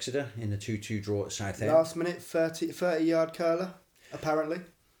 equalised for Exeter in the 2-2 draw at Southend. Last minute 30-yard curler, apparently.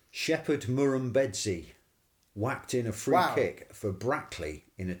 Shepherd Murrumbedzi whacked in a free kick for Brackley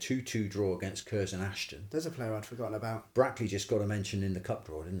in a 2-2 draw against Curzon Ashton. There's a player I'd forgotten about. Brackley just got a mention in the cup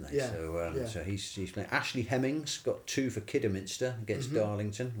draw, didn't they? Yeah. So he's playing. Ashley Hemmings got 2 for Kidderminster against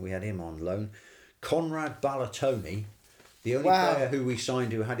Darlington. We had him on loan. Conrad Balatoni, the only player who we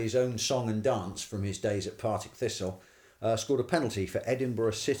signed who had his own song and dance from his days at Partick Thistle, scored a penalty for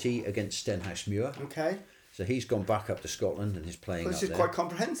Edinburgh City against Stenhouse Muir. Okay. So he's gone back up to Scotland and is playing up there. This is quite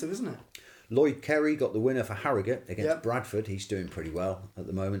comprehensive, isn't it? Lloyd Kerry got the winner for Harrogate against Bradford. He's doing pretty well at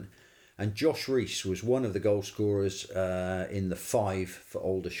the moment. And Josh Rees was one of the goal scorers in the 5 for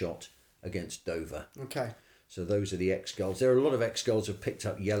Aldershot against Dover. Okay. So those are the ex-goals. There are a lot of ex-goals who have picked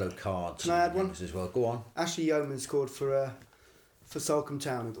up yellow cards. Can I add one? As well. Go on. Ashley Yeoman scored for Salcombe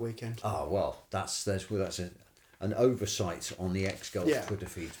Town at the weekend. Oh, well, that's an oversight on the ex-goals Twitter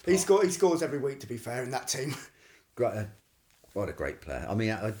feeds. He scores every week, to be fair, in that team. Great. What a great player. I mean,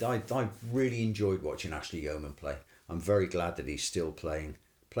 I really enjoyed watching Ashley Yeoman play. I'm very glad that he's still playing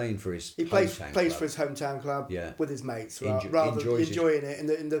playing for his He plays hometown plays club. for his hometown club Yeah. with his mates, Enjoys rather than his- enjoying it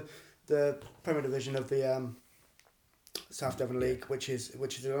in the Premier Division of the South Devon League, which is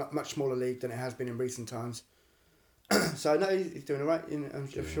a much smaller league than it has been in recent times. So no, he's doing all right. I'm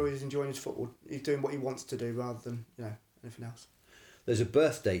sure he's enjoying his football. He's doing what he wants to do rather than anything else. There's a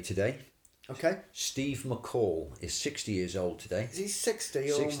birthday today. Okay. Steve McCall is 60 years old today. Is he 60?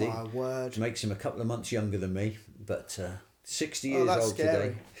 60. Oh my word. Which makes him a couple of months younger than me, but 60 Oh, years that's old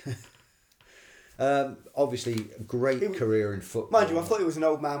scary. today. Obviously, great career in football. Mind you, I thought he was an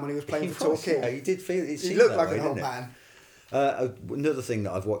old man when he was playing for Torquay. Yeah, he did feel it. He seemed looked that like way, an old didn't it? man. Another thing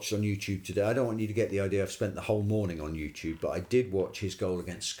that I've watched on YouTube today, I don't want you to get the idea I've spent the whole morning on YouTube, but I did watch his goal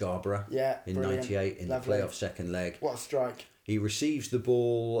against Scarborough in brilliant. 98 in Lovely. the playoff second leg. What a strike. He receives the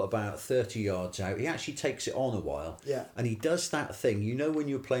ball about 30 yards out. He actually takes it on a while. Yeah. And he does that thing. You know when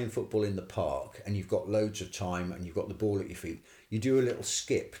you're playing football in the park and you've got loads of time and you've got the ball at your feet, you do a little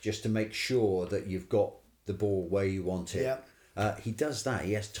skip just to make sure that you've got the ball where you want it. Yeah. He does that.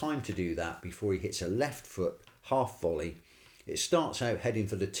 He has time to do that before he hits a left foot half volley. It starts out heading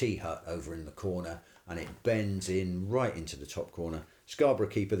for the T-hut over in the corner and it bends in right into the top corner. Scarborough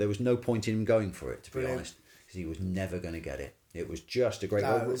keeper, there was no point in him going for it, to be Brilliant. honest, because he was never going to get it. It was just a great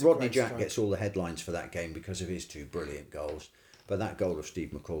No, goal. it was a Rodney great Jack strike. gets all the headlines for that game because of his two brilliant goals. But that goal of Steve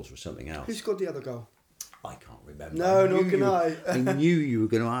McCall's was something else. Who scored the other goal? I can't remember. No, knew nor can you- I. I knew you were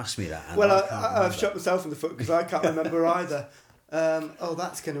going to ask me that. And Well, I can't I've remember. shot myself in the foot because I can't remember either.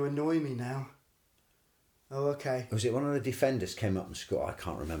 That's going to annoy me now. Oh, okay. Was it one of the defenders came up and scored? I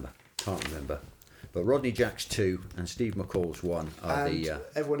can't remember. But Rodney Jack's 2 and Steve McCall's 1 are And the...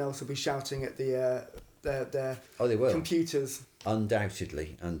 everyone else will be shouting at their oh, they will. computers.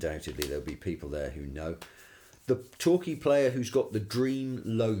 Undoubtedly, there'll be people there who know. The Torquay player who's got the dream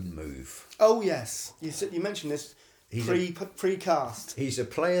loan move. Oh yes, you mentioned this He's pre-cast. He's a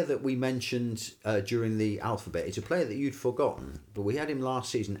player that we mentioned during the alphabet. It's a player that you'd forgotten, but we had him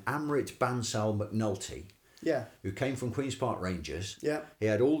last season, Amrit Bansal McNulty, Yeah. who came from Queen's Park Rangers. Yeah. He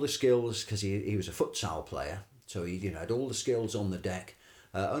had all the skills because he was a futsal player, so he had all the skills on the deck.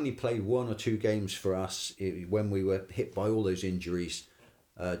 Only played 1 or 2 games for us when we were hit by all those injuries.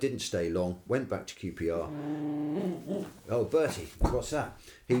 Didn't stay long. Went back to QPR. Oh, Bertie, what's that?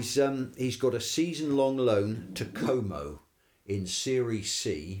 He's got a season-long loan to Como in Serie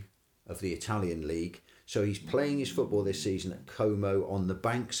C of the Italian league. So he's playing his football this season at Como on the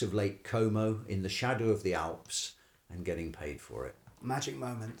banks of Lake Como in the shadow of the Alps and getting paid for it. Magic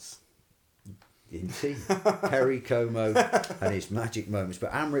moments. Isn't he? Perry Como and his magic moments.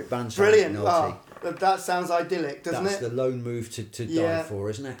 But Amrit Bansal Brilliant. McNulty, That sounds idyllic, doesn't that's it? the loan move to die Yeah. for,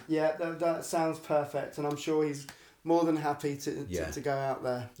 isn't it? Yeah, that sounds perfect, and I'm sure he's more than happy to Yeah. go out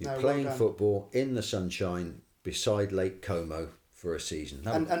there. You're No, playing well done. football in the sunshine beside Lake Como for a season.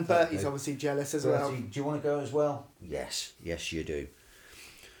 And Bertie's obviously jealous as well. Bertie, do you want to go as well? Yes, you do.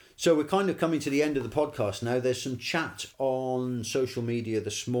 So we're kind of coming to the end of the podcast now. There's some chat on social media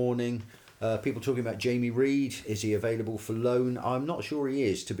this morning. People talking about Jamie Reid. Is he available for loan? I'm not sure he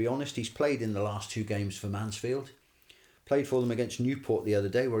is, to be honest. He's played in the last 2 games for Mansfield. Played for them against Newport the other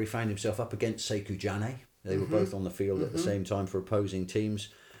day, where he found himself up against Sekou Jane. They were both on the field at the same time for opposing teams.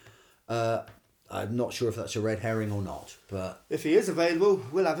 I'm not sure if that's a red herring or not, but If he is available,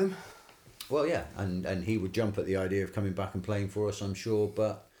 we'll have him. well, yeah, and he would jump at the idea of coming back and playing for us, I'm sure.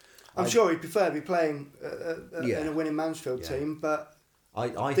 But I'm sure he'd prefer to be playing Yeah. in a winning Mansfield Yeah. team, but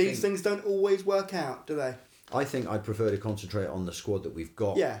I these think, things don't always work out, do they? I think I'd prefer to concentrate on the squad that we've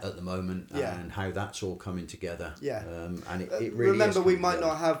got Yeah. at the moment Yeah. and how that's all coming together. Yeah. And it really Remember, is we coming might together.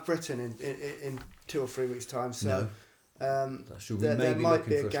 not have Britain in 2 or 3 weeks' time, so That's true. We may there be might looking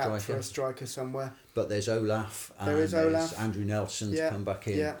be a for a gap striker. for a striker somewhere. But there's Olaf and There is there's Olaf. Andrew Nelson's Yeah. come back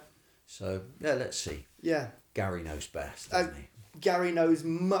in. Yeah. So, yeah, let's see. Yeah. Gary knows best, doesn't he? Gary knows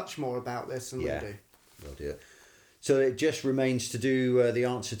much more about this than Yeah. we do. We'll do it. So it just remains to do the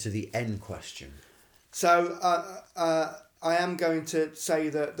answer to the N question. So I am going to say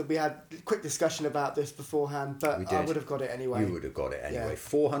that we had a quick discussion about this beforehand, but We I did. would have got it anyway. You would have got it anyway. Yeah.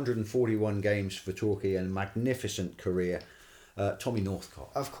 441 games for Torquay and a magnificent career. Tommy Northcott.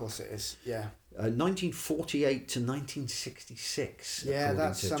 Of course it is, yeah. 1948 to 1966. Yeah, according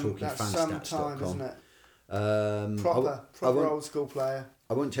that's to some time, TorquayFanstats.com. isn't it? I Proper won't- old school player.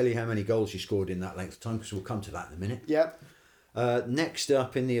 I won't tell you how many goals he scored in that length of time because we'll come to that in a minute. Yep. Next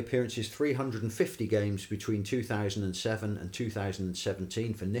up in the appearances, 350 games between 2007 and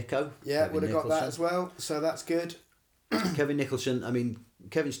 2017 for Nico. Yeah, Kevin would have got that Nicholson. as well, so that's good. Kevin Nicholson, I mean,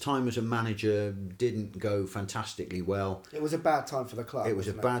 Kevin's time as a manager didn't go fantastically well. It was a bad time for the club. It was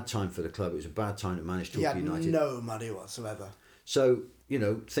a wasn't bad time for the club. It was a bad time to manage He Torquay had United. no money whatsoever. So,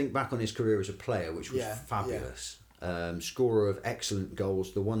 think back on his career as a player, which was Yeah, fabulous. Scorer of excellent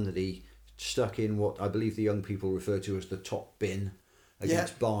goals, the one that he stuck in what I believe the young people refer to as the top bin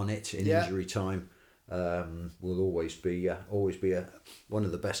against Barnet in injury time, will always be one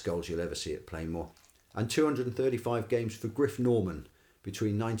of the best goals you'll ever see at Plainmoor. And 235 games for Griff Norman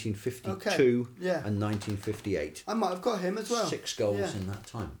between 1952 and 1958. I might have got him as well. 6 goals in that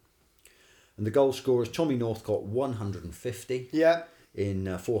time. And the goal scorers, Tommy Northcott, 150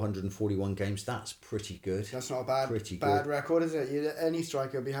 in 441 games. That's pretty good. That's not a bad record, is it? Any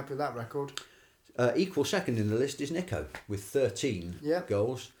striker would be happy with that record. Equal second in the list is Nico with 13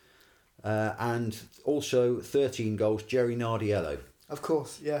 goals. And also 13 goals, Jerry Nardiello. Of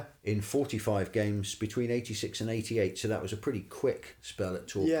course, yeah. In 45 games between 86 and 88. So that was a pretty quick spell at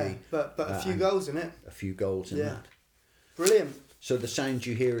Torquay. Yeah, but a few goals in it. A few goals in that. Brilliant. So the sound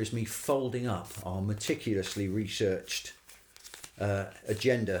you hear is me folding up our meticulously researched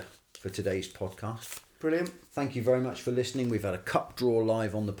agenda for today's podcast. Brilliant. Thank you very much for listening. We've had a cup draw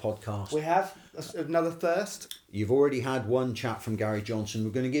live on the podcast. We have. Another first. You've already had one chat from Gary Johnson.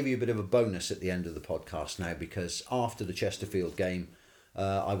 We're going to give you a bit of a bonus at the end of the podcast now, because after the Chesterfield game,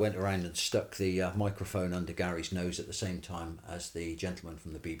 I went around and stuck the microphone under Gary's nose at the same time as the gentleman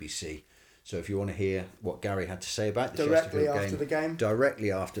from the BBC. So if you want to hear what Gary had to say about the directly Chesterfield after the game,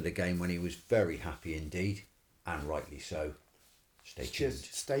 directly after the game, when he was very happy indeed, and rightly so, stay tuned.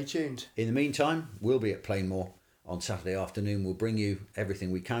 Stay tuned. In the meantime, we'll be at Plainmoor on Saturday afternoon. We'll bring you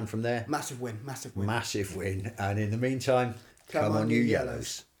everything we can from there. Massive win. Massive win. And in the meantime, come on, you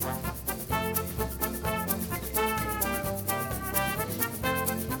Yellows.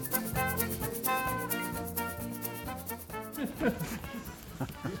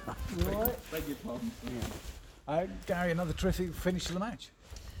 Right. Beg your pardon. Gary, another terrific finish to the match.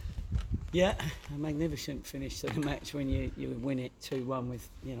 Yeah, a magnificent finish to the match when you win it 2-1 with,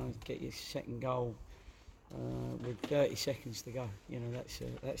 get your second goal with 30 seconds to go.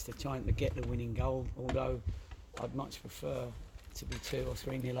 That's the time to get the winning goal, although I'd much prefer to be 2 or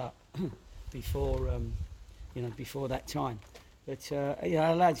 3-0 up before that time. But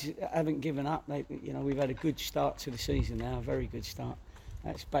our lads haven't given up. We've had a good start to the season now, a very good start.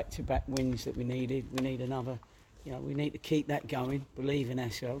 That's back-to-back wins that we needed. We need another. We need to keep that going, believe in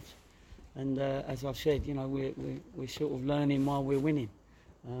ourselves. And as I've said, we're sort of learning while we're winning.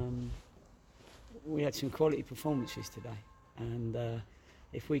 We had some quality performances today, and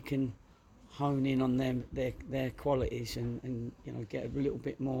if we can hone in on their qualities and get a little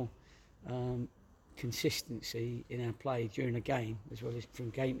bit more consistency in our play during a game as well as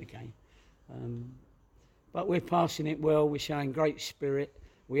from game to game. But we're passing it well, we're showing great spirit,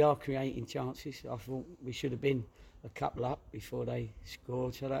 we are creating chances. I thought we should have been a couple up before they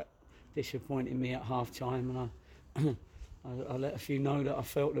scored, so that disappointed me at half time, and I let a few know that I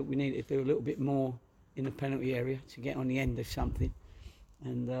felt that we needed to do a little bit more in the penalty area to get on the end of something.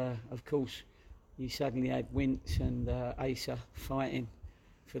 And of course you suddenly had Wince and Asa fighting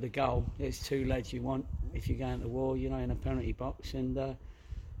for the goal. There's 2 lads you want if you're going to war, in a penalty box, and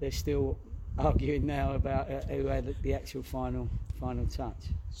they're still arguing now about who had the actual final touch.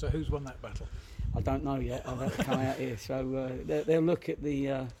 So who's won that battle? I don't know yet. I've had to come out here, so they'll look at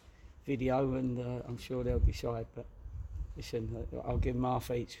the video and I'm sure they'll decide. But listen, I'll give them half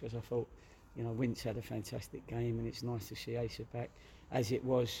each, because I thought, Wince had a fantastic game, and it's nice to see Asa back, as it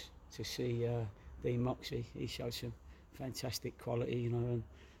was to see Dean Moxey. He showed some fantastic quality, and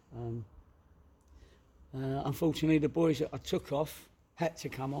unfortunately the boys that I took off had to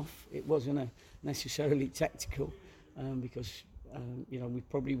come off. It wasn't necessarily tactical, because we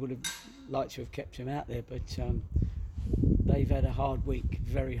probably would have liked to have kept him out there, but they've had a hard week,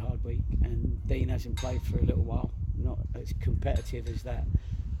 very hard week, and Dean hasn't played for a little while, not as competitive as that.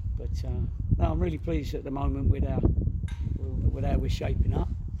 But no, I'm really pleased at the moment with how we're shaping up,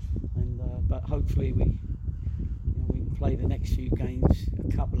 and but hopefully we can play the next few games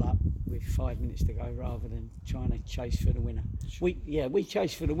a couple up with 5 minutes to go, rather than trying to chase for the winner. Sure. We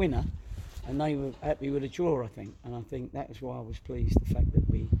chased for the winner, and they were happy with a draw, I think, and I think that is why I was pleased, the fact that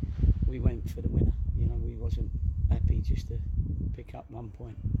we went for the winner. We wasn't happy just to pick up 1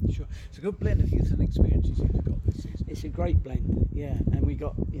 point. Sure. It's a good blend of youth and experience you've got this season. It's a great blend, yeah, and we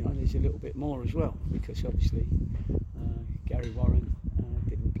got, there's a little bit more as well, because obviously Gary Warren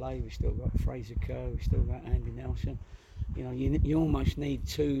didn't play. We still got Fraser Kerr, we still got Andy Nelson. You almost need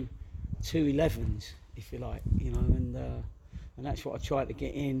two 11s, if you like, and that's what I tried to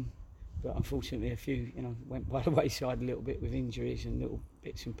get in, but unfortunately a few, went by the wayside a little bit with injuries and little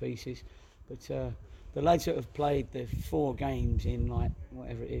bits and pieces. But the lads that have played the 4 games in, like,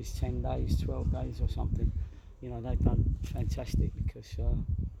 whatever it is, 10 days, 12 days or something, you know, they've done fantastic because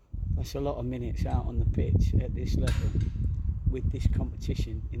that's a lot of minutes out on the pitch at this level with this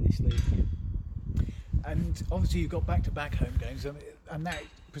competition in this league. And obviously you've got back-to-back home games, and that,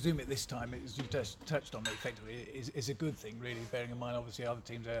 presumably at this time, as you just touched on it effectively, is a good thing, really, bearing in mind obviously other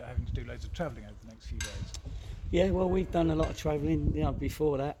teams are having to do loads of travelling over the next few days. Yeah, well, we've done a lot of travelling, you know,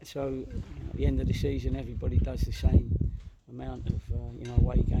 before that. So you know, at the end of the season, everybody does the same amount of you know,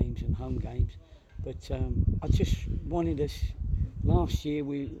 away games and home games. But I just wanted us. Last year,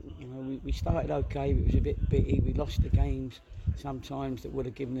 we started okay. It was a bit bitty. We lost the games sometimes that would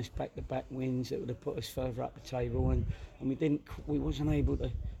have given us back-to-back wins that would have put us further up the table, and we wasn't able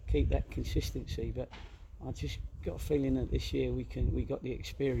to keep that consistency. But I just got a feeling that this year we got the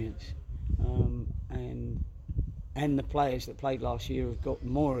experience, and the players that played last year have got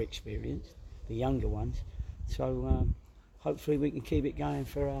more experience, the younger ones. So hopefully we can keep it going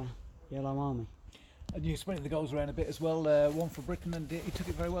for our Yellow Army. And you spread the goals around a bit as well. One for Britain, and he took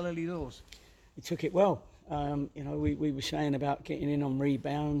it very well early doors. He took it well. You know, we were saying about getting in on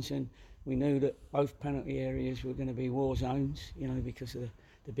rebounds, and we knew that both penalty areas were going to be war zones, you know, because of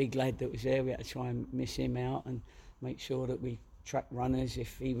the big lad that was there. We had to try and miss him out and make sure that we track runners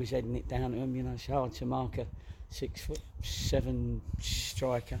if he was heading it down to him. You know, it's hard to mark a 6'7"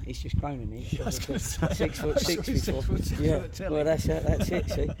 striker. He's just grown in it. 6'6" before. Yeah, well that's it.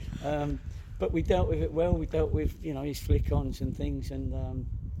 See, but we dealt with it well. We dealt with, you know, his flick-ons and things,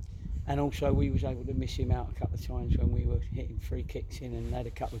 and also we was able to miss him out a couple of times when we were hitting free kicks in and had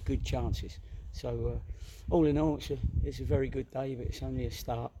a couple of good chances. So all in all, it's a very good day, but it's only a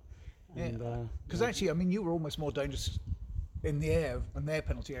start. Because actually, I mean, you were almost more dangerous in the air and their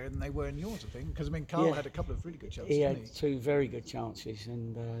penalty area than they were in yours, I think. Because I mean, Carl had a couple of really good chances. He had two very good chances,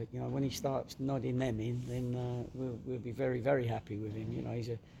 and you know, when he starts nodding them in, then we'll be very, very happy with him. You know, he's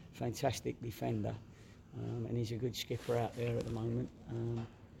a fantastic defender, and he's a good skipper out there at the moment.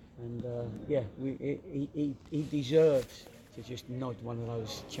 He deserves to just nod one of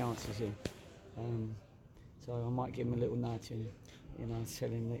those chances in. So I might give him a little nudge and, you know, tell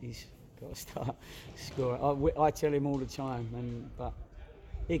him that he's got to start scoring. I tell him all the time, but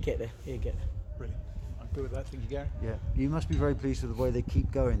he'll get there. Brilliant. I'm good with that. Thank you, Gary. Yeah, you must be very pleased with the way they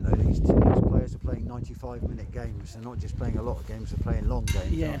keep going though. These players are playing 95-minute games. They're not just playing a lot of games, they're playing long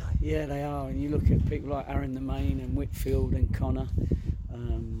games, aren't they? Yeah, they are. And you look at people like Aaron the Main and Whitfield and Connor,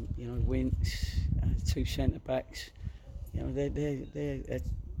 you know, Wince, two centre backs. You know, they're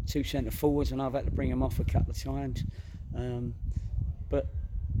two centre forwards, and I've had to bring them off a couple of times. But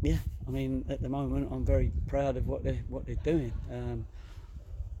yeah, I mean, at the moment, I'm very proud of what they're doing.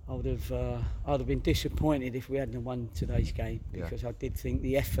 I'd have been disappointed if we hadn't won today's game, because I did think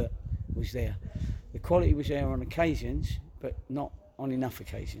the effort was there. The quality was there on occasions, but not on enough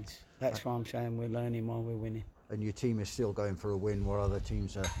occasions. That's why I'm saying we're learning while we're winning. And your team is still going for a win, while other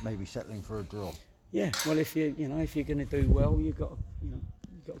teams are maybe settling for a draw. Yeah, well, if you're going to do well, you've got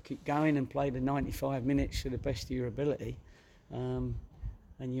to keep going and play the 95 minutes to the best of your ability. And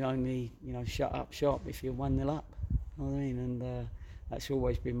you only, you know, shut up shop if you're 1-0 up. You know what I mean? And that's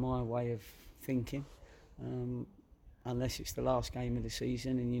always been my way of thinking. Unless it's the last game of the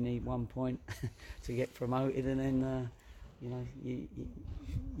season and you need 1 point to get promoted, and then you know,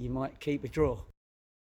 you might keep a draw.